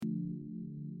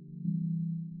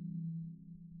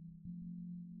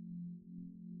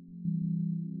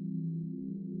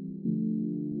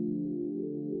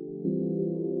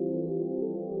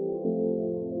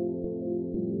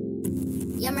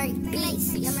Well,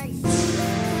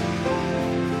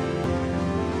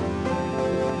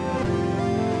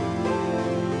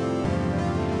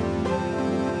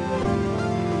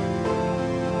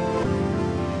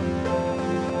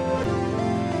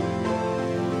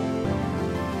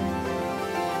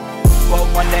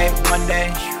 one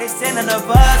day, they sending a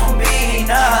buzz for me,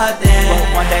 nothing. Well,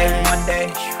 one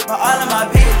day, for all of my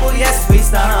people, yes, we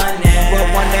stunning. Well,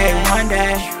 one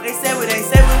day, they say we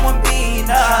won't be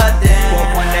nothing.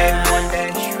 Well, one day,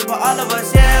 for all of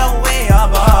us, yeah, we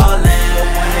are ballin'.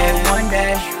 Well, one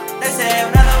day, they say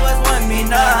none of us won't be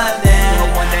nothing. Well,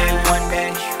 one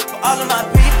day, for all of my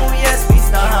people, yes, we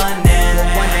stunning.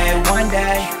 Well, one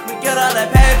day, we get all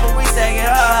that paper, we take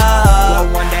it up.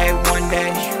 Well, one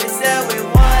day, they said we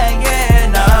won't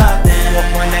get nothing. Well,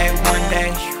 one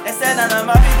day, they said none of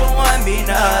my people won't be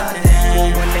nothing. Well,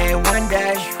 one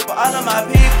day, for all of my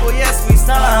people, yes, we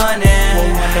stunning. Well,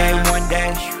 one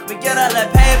day, we get all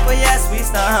that paper, yes, we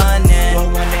stunning. Well,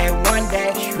 one day,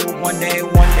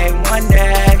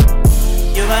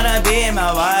 you're gonna be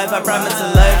my wife, I promise to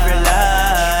love your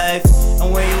life.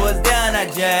 And when you was down, I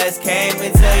just came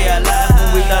into your life. When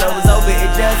we thought it was over,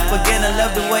 it just began. I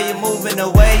love the way you're moving, the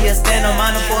way you stand on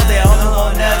mine for they only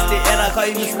want nasty. And I call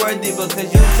you Miss Worthy because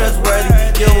you trustworthy.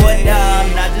 You're a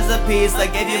dime, not just a piece. I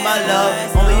gave you my love,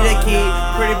 only the key.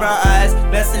 Pretty brown eyes,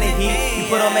 best in the heat. You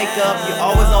put on makeup, you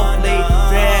always on fleek.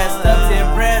 Dressed up to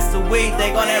impress the week.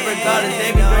 They gon' have regardless,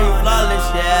 baby girl, you flawless,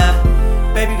 yeah.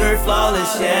 Baby girl,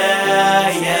 flawless,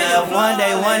 yeah. One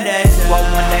day, well,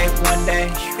 one day,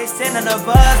 they sending a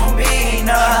buzz for me,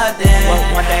 nothing. Well,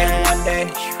 one day,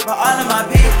 for all of my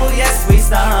people, yes, we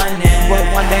stunning. Well,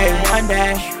 one day,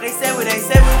 they say we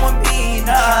won't be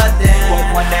nothing. Well,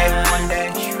 one day,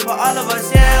 for all of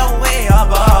us, yeah, we are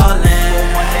ballin'.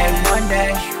 Well, one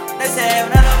day, they say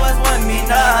none of us won't be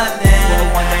nothing.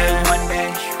 Well, one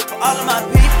day, for all of my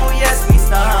people, yes, we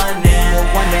stunning.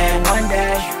 Well, one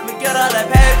day, get all that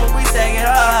paper, we take it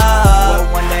up.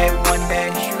 Well, one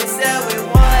day, they said we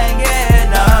won't get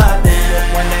nothing.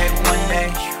 One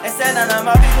day, they said none of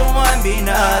my people won't be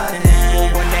nothing. Well,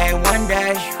 one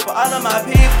day, for all of my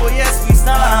people, yes, we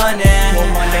stunning. Well,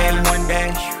 one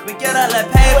day, we get all that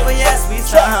paper, yes, we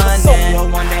stunning. Well,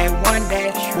 one day,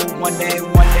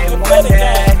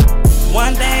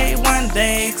 One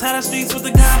day, tie the streets with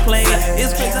the gunplay.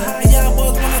 It's crazy how y'all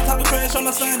boys wanna talk trash on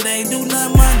a Sunday, do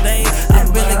nothing Monday. I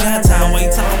really got time,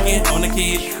 wait talking on the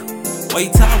kid.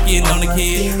 Wait talking on the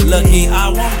kid. Lucky I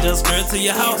won't just girl to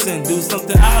your house and do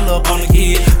something I love on the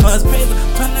kid. Cause crazy,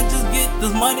 tryna just get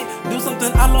this money, do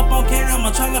something I love on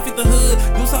camera, tryna feed the hood,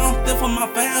 do something for my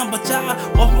fam. But y'all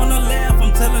both wanna laugh,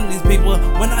 I'm telling these people,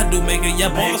 when I do make it,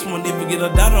 y'all boys won't even get a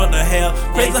dollar or the hell.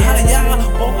 Crazy how y'all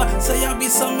boy say y'all be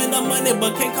summing the money,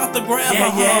 but can't count the grab.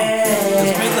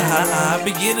 It's crazy how I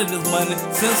be getting this money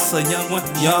since a young one.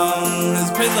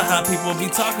 It's crazy how people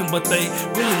be talking, but they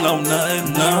really know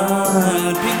nothing.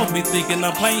 People be thinking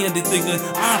I'm playing, they thinking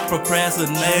I'm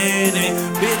procrastinating.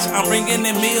 Bitch, I'm bringing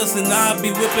in meals and I'll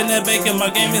be whipping that bacon. My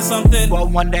game is something. Well,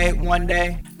 one day,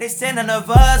 they sending a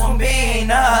buzz for me,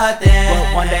 nothing.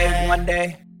 Well, one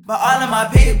day, but all of my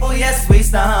people, yes, we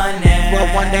stunning. Well,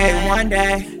 one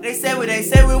day, they say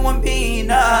we won't be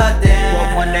nothing.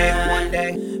 Well, one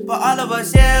day, but all of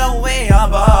us, yeah, we are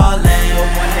ballin'. Well,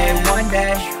 one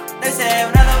day, they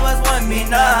say none of us won't be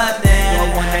nothing.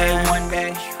 Well, one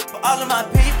day, for all of my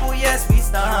people, yes, we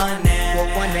stunning. Well,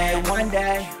 one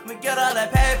day, we get all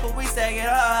that paper, we take it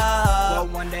up. Well,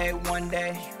 one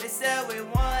day, they said we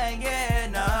won't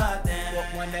get nothing. Well,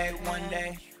 one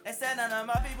day, they said none of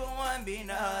my people won't be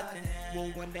nothing.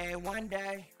 Well, one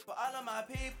day, for all of my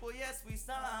people, yes, we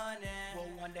stunning. Well,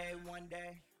 one day,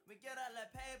 we get all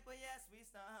that paper, yes, we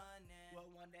stunning. Well,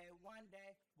 one day.